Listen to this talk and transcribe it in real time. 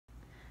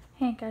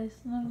Hey guys,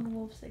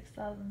 Wolf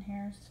 6000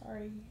 here.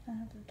 Sorry, I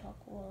have to talk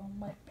a little.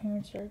 My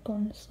parents are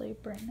going to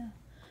sleep right now.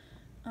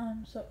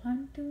 So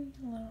I'm doing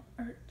a little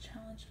art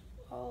challenge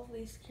of all of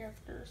these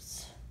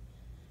characters.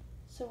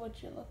 So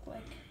what you look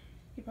like?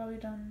 You probably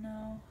don't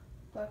know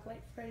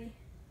Blacklight Freddy,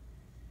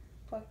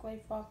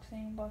 Blacklight Foxy,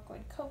 and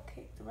Blacklight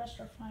Cupcake. The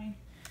rest are fine.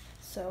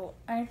 So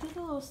I did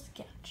a little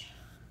sketch.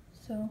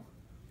 So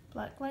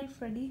Blacklight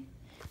Freddy,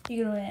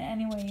 you can do it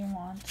any way you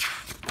want.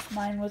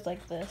 Mine was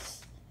like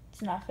this.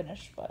 It's not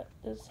finished, but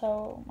this is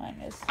how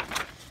mine is.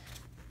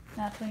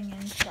 Not doing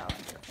any challenge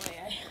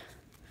FYI.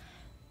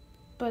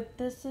 But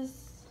this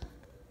is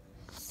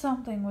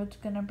something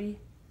which gonna be.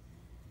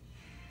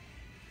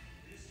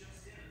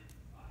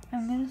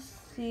 I'm gonna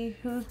see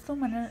who's the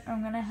winner.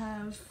 I'm gonna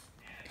have,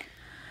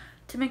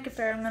 to make it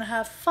fair, I'm gonna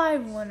have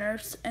 5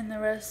 winners, and the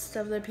rest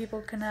of the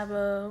people can have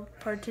a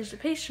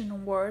participation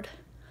award.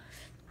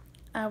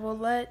 I will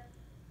let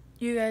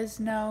you guys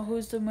know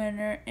who's the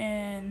winner,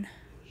 and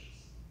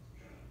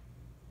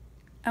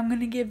I'm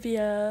gonna give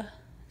you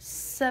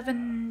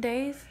 7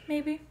 days,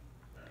 maybe.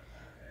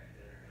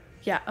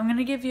 Yeah, I'm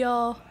gonna give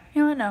y'all,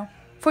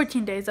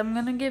 14 days. I'm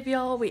gonna give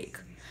y'all a week.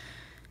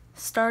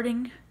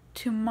 Starting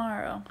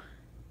tomorrow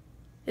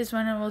is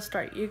when it will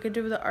start. You could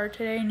do the art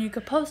today, and you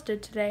could post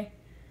it today.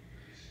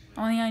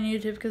 Only on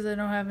YouTube because I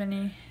don't have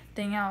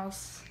anything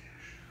else.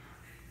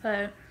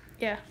 But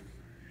yeah.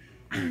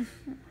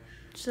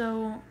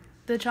 So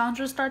the challenge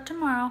will start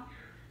tomorrow,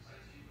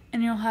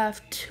 and you'll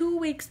have 2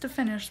 weeks to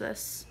finish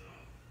this.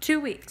 2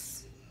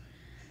 weeks.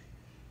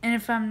 And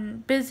if I'm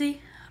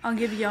busy, I'll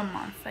give you a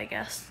month, I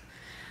guess.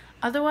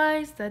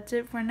 Otherwise, that's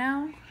it for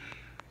now.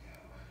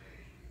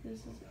 This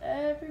is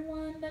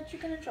everyone that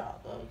you're gonna draw.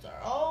 Those are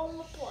all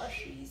the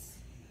plushies.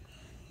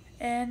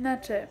 And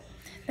that's it.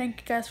 Thank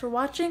you guys for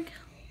watching.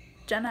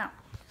 Jen out.